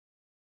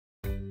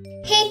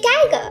Hey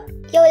Tiger,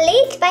 you're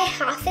late by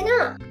half an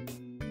hour.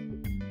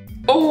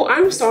 Oh,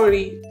 I'm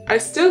sorry. I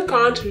still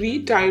can't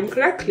read time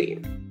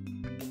correctly.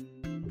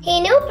 Hey,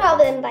 no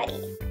problem,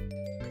 buddy.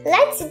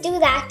 Let's do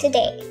that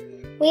today.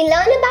 We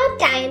learn about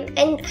time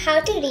and how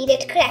to read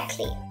it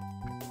correctly.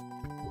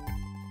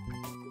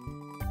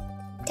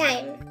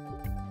 Time.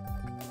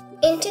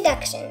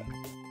 Introduction.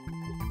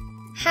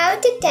 How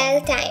to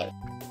tell time.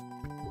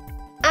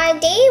 Our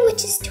day,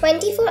 which is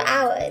 24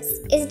 hours,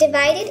 is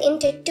divided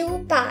into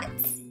two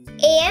parts,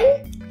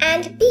 AM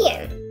and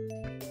PM.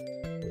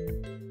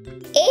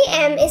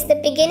 AM is the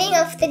beginning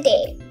of the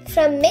day,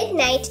 from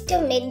midnight to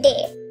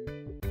midday,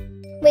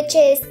 which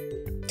is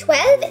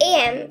 12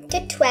 AM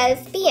to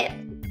 12 PM.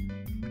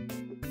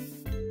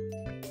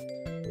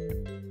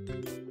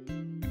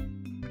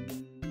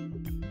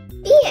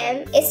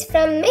 PM is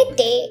from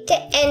midday to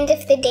end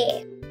of the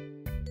day,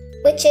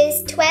 which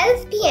is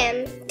 12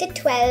 PM to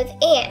 12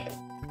 AM.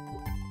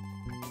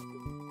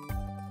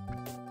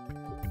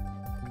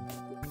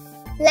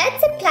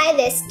 Let's apply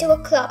this to a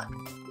clock.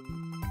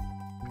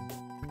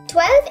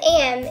 12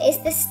 AM is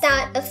the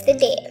start of the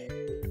day.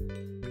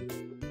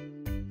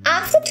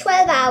 After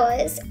 12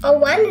 hours, or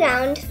one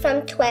round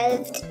from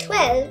 12 to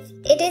 12,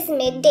 it is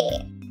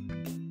midday.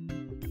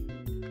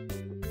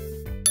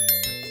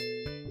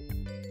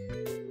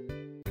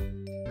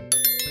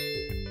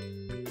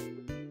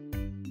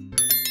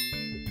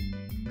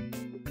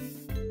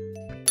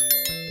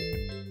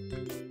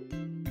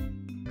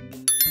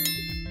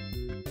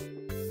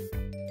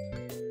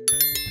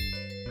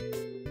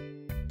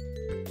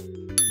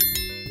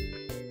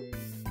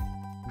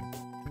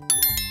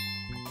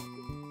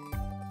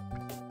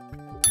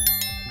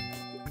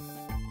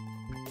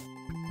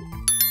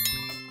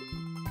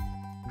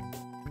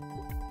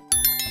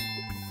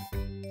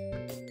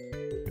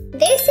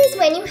 This is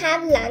when you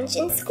have lunch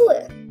in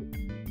school.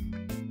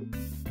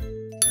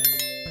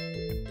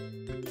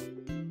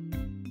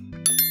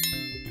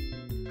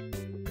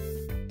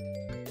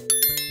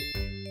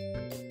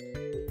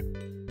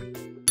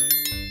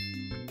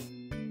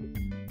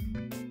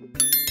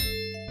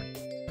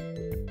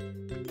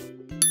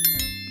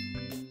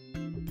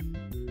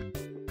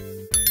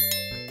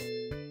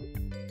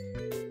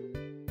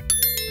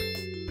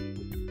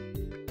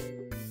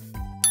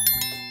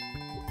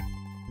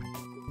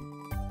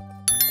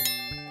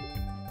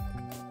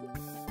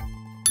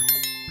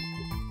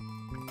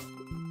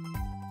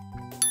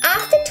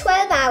 After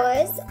 12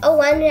 hours, or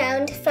one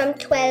round from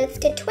 12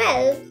 to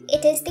 12,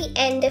 it is the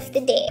end of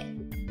the day.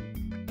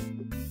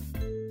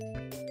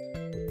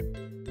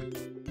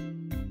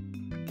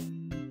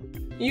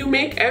 You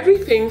make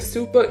everything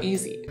super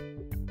easy.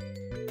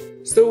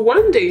 So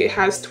one day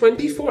has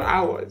 24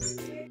 hours,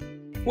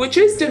 which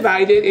is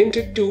divided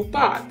into two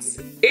parts,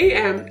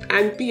 AM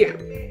and PM.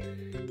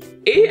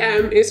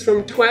 AM is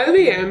from 12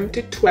 AM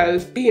to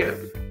 12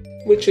 PM,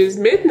 which is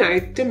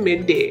midnight to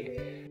midday.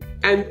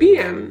 And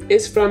PM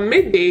is from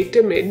midday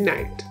to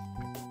midnight.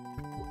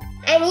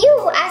 And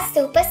you are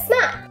super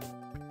smart.